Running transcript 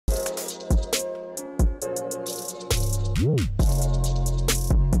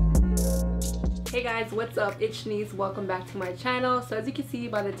guys, what's up? It's Shanice. Welcome back to my channel. So as you can see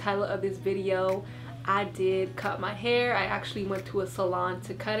by the title of this video, I did cut my hair. I actually went to a salon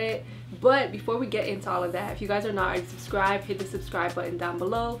to cut it. But before we get into all of that, if you guys are not already subscribed, hit the subscribe button down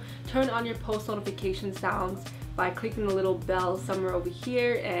below. Turn on your post notification sounds by clicking the little bell somewhere over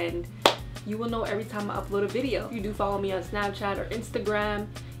here, and you will know every time I upload a video. If you do follow me on Snapchat or Instagram,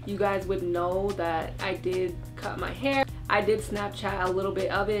 you guys would know that I did cut my hair. I did Snapchat a little bit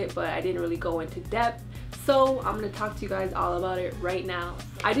of it, but I didn't really go into depth. So I'm gonna talk to you guys all about it right now.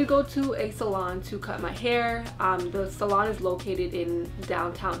 I did go to a salon to cut my hair. The salon is located in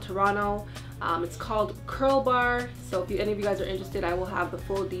downtown Toronto. It's called Curl Bar. So if any of you guys are interested, I will have the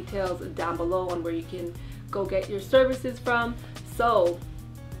full details down below on where you can go get your services from. So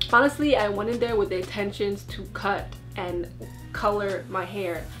honestly, I went in there with the intentions to cut and color my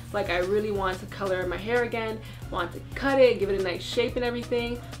hair. Like, I really wanted to color my hair again, wanted to cut it, give it a nice shape and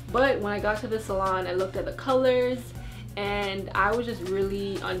everything. But when I got to the salon, I looked at the colors and I was just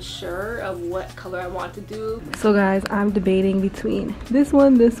really unsure of what color I want to do. So guys, I'm debating between this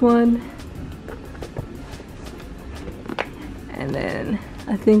one, and then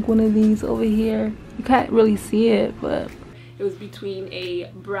I think one of these over here. You can't really see it, but it was between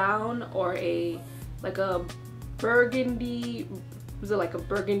a brown or like a burgundy. Was it like a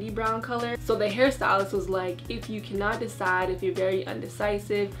burgundy brown color? So the hairstylist was like, if you cannot decide, if you're very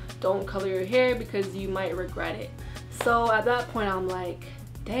undecisive, don't color your hair because you might regret it. So at that point I'm like,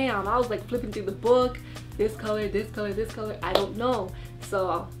 damn, I was like flipping through the book, this color, this color, this color, I don't know.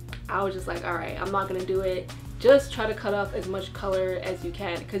 So I was just like, all right, I'm not gonna do it. Just try to cut off as much color as you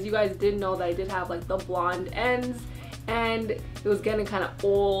can, because you guys did know that I did have like the blonde ends and it was getting kind of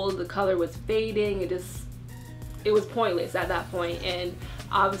old. The color was fading. It was pointless at that point, and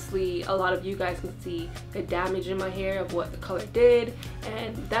obviously a lot of you guys can see the damage in my hair of what the color did,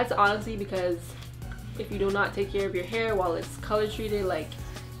 and that's honestly because if you do not take care of your hair while it's color treated, like,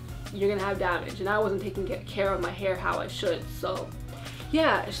 you're gonna have damage, and I wasn't taking care of my hair how I should. So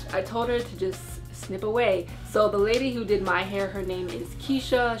yeah, I told her to just snip away. So the lady who did my hair, her name is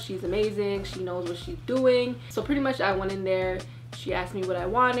Keisha. She's amazing. She knows what she's doing. So pretty much I went in there, she asked me what I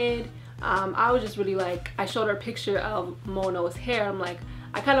wanted. I was just really like, I showed her a picture of Mono's hair. I'm like,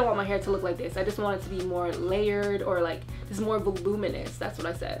 I kind of want my hair to look like this. I just want it to be more layered, or like just more voluminous. That's what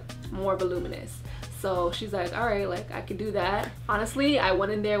I said, more voluminous. So she's like, all right, like, I could do that. Honestly, I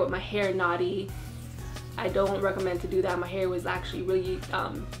went in there with my hair knotty. I don't recommend to do that. My hair was actually really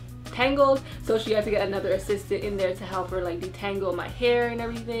tangled, so she had to get another assistant in there to help her like detangle my hair and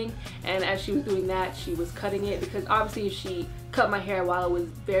everything. And as she was doing that, she was cutting it, because obviously if she cut my hair while it was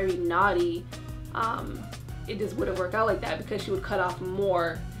very knotty, it just wouldn't work out like that, because she would cut off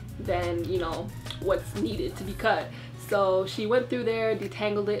more than, you know, what's needed to be cut. So she went through there,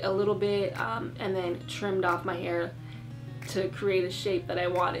 detangled it a little bit, and then trimmed off my hair to create a shape that I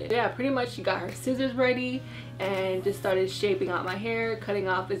wanted. Yeah, pretty much she got her scissors ready and just started shaping out my hair, cutting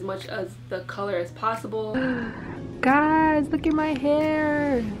off as much of the color as possible. Guys, look at my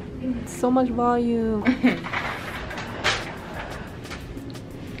hair. So much volume. I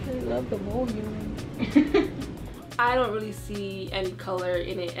love the volume. I don't really see any color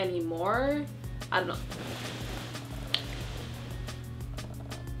in it anymore. I don't know.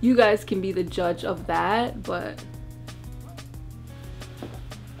 You guys can be the judge of that, but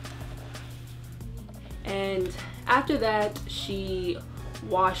and after that she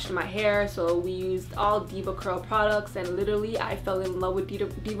washed my hair. So we used all Diva Curl products, and literally I fell in love with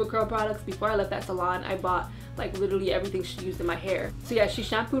Diva Curl products. Before I left that salon, I bought like literally everything she used in my hair. So yeah, she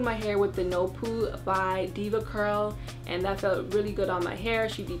shampooed my hair with the No Poo by Diva Curl, and that felt really good on my hair.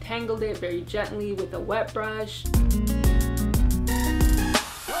 She detangled it very gently with a wet brush.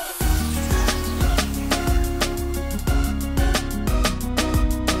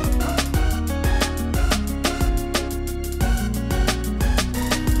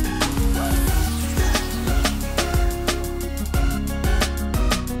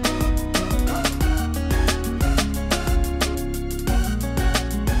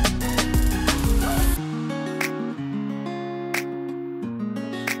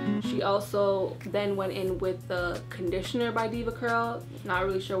 Also then went in with the conditioner by Diva Curl. Not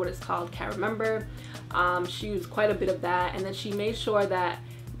really sure what it's called, can't remember. She used quite a bit of that, and then she made sure that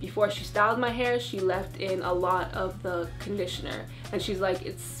before she styled my hair, she left in a lot of the conditioner. And she's like,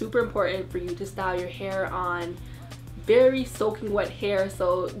 it's super important for you to style your hair on very soaking wet hair,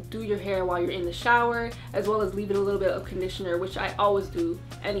 so do your hair while you're in the shower, as well as leave it a little bit of conditioner, which I always do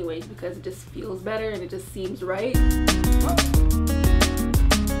anyways, because it just feels better and it just seems right.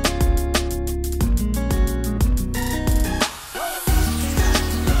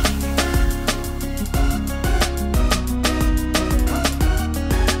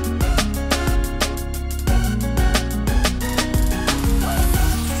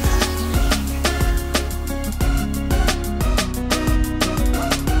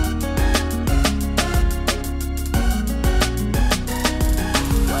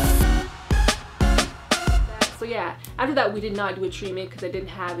 we did not do a treatment because I didn't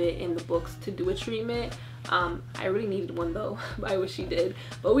have it in the books to do a treatment. I really needed one though. I wish she did,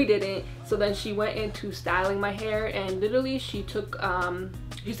 but we didn't. So then she went into styling my hair, and literally she took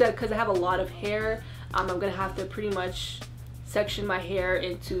she said, because I have a lot of hair, I'm gonna have to pretty much section my hair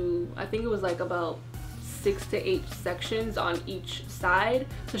into, I think it was like about 6 to 8 sections on each side.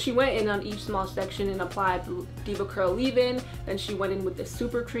 So she went in on each small section and applied the Diva Curl leave-in, then she went in with the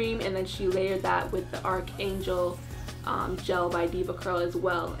super cream, and then she layered that with the Archangel gel by Diva Curl as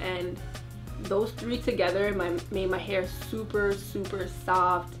well. And those three together made my hair super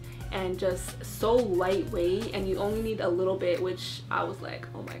soft and just so lightweight, and you only need a little bit, which I was like,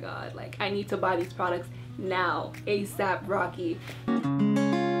 oh my god, like I need to buy these products now, ASAP Rocky.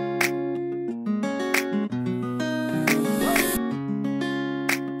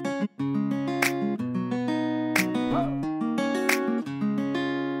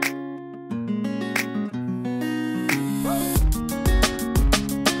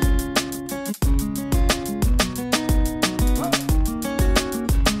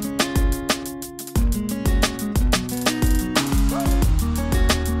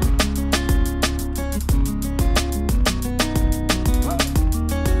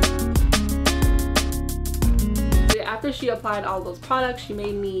 After she applied all those products, she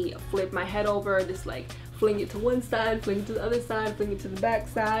made me flip my head over, just like fling it to one side, fling it to the other side, fling it to the back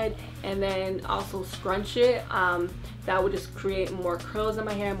side, and then also scrunch it. That would just create more curls in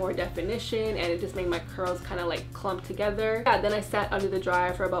my hair, more definition, and it just made my curls kind of like clump together. Yeah, then I sat under the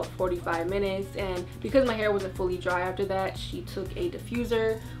dryer for about 45 minutes, and because my hair wasn't fully dry after that, she took a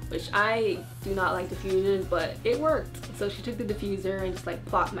diffuser, which I do not like diffusers, but it worked. So she took the diffuser and just like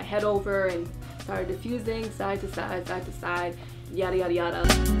plopped my head over and started diffusing side to side, yada yada yada.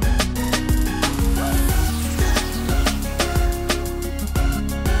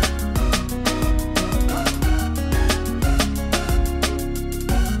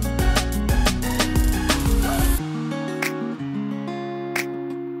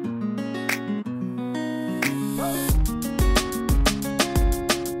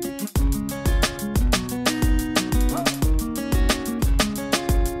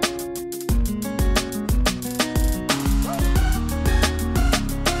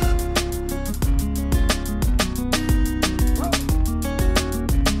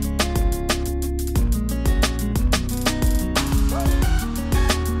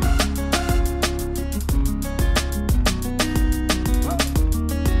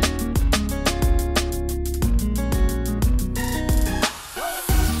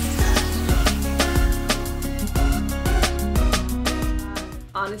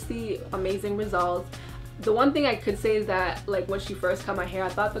 Honestly, amazing results. The one thing I could say is that, like, when she first cut my hair, I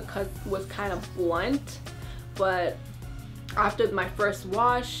thought the cut was kind of blunt, but after my first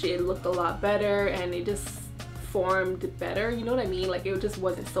wash it looked a lot better and it just formed better, you know what I mean? Like, it just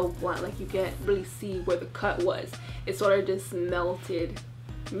wasn't so blunt, like you can't really see where the cut was. It sort of just melted,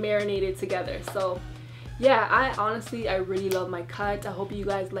 marinated together. So yeah, I really love my cut. I hope you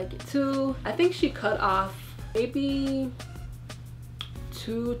guys like it too. I think she cut off maybe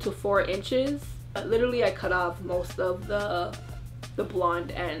 2 to 4 inches. Literally I cut off most of the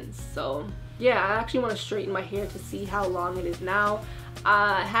blonde ends. So yeah, I actually want to straighten my hair to see how long it is now.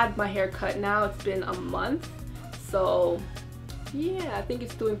 I had my hair cut now, it's been a month, so yeah, I think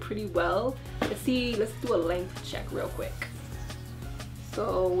it's doing pretty well. Let's do a length check real quick.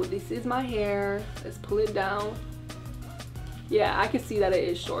 So this is my hair, let's pull it down. Yeah, I can see that it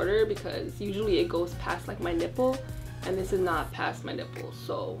is shorter because usually it goes past like my nipple, and this is not past my nipple.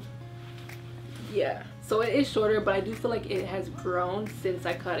 So yeah, so it is shorter, but I do feel like it has grown since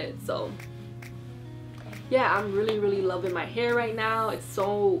I cut it. So yeah, I'm really loving my hair right now. It's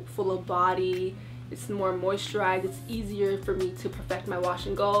so full of body, it's more moisturized, it's easier for me to perfect my wash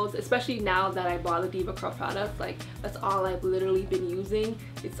and goes, especially now that I bought the Diva Curl products. Like, that's all I've literally been using.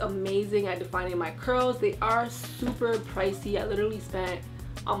 It's amazing at defining my curls. They are super pricey. I literally spent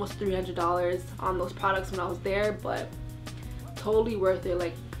almost $300 on those products when I was there, but totally worth it.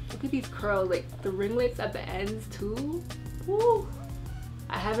 Like, look at these curls, like the ringlets at the ends too. Woo!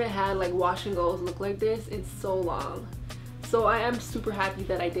 I haven't had like wash and goes look like this in so long. So I am super happy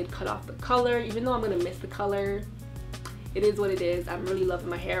that I did cut off the color, even though I'm gonna miss the color. It is what it is. I'm really loving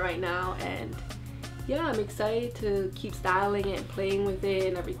my hair right now, and yeah, I'm excited to keep styling it and playing with it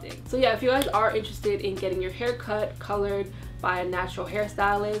and everything. So yeah, if you guys are interested in getting your hair cut, colored by a natural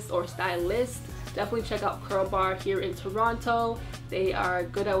hairstylist or stylist, definitely check out Curl Bar here in Toronto. They are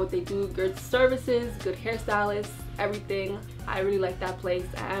good at what they do, good services, good hairstylists, everything. I really like that place.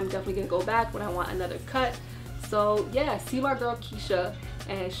 I'm definitely gonna go back when I want another cut. So yeah, see my girl Keisha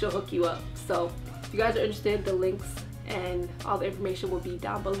and she'll hook you up. So if you guys are interested, the links and all the information will be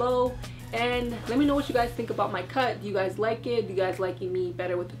down below. And let me know what you guys think about my cut. Do you guys like it? Do you guys liking me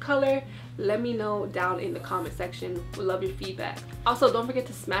better with the color? Let me know down in the comment section. Would love your feedback. Also, don't forget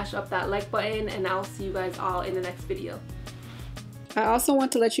to smash up that like button, and I'll see you guys all in the next video. I also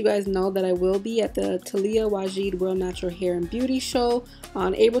want to let you guys know that I will be at the Talia Wajid World Natural Hair and Beauty Show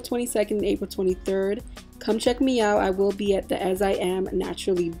on April 22nd and April 23rd. Come check me out. I will be at the As I Am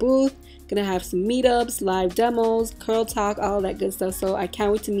Naturally booth. Gonna have some meetups, live demos, curl talk, all that good stuff. So I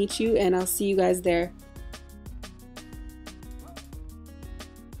can't wait to meet you, and I'll see you guys there.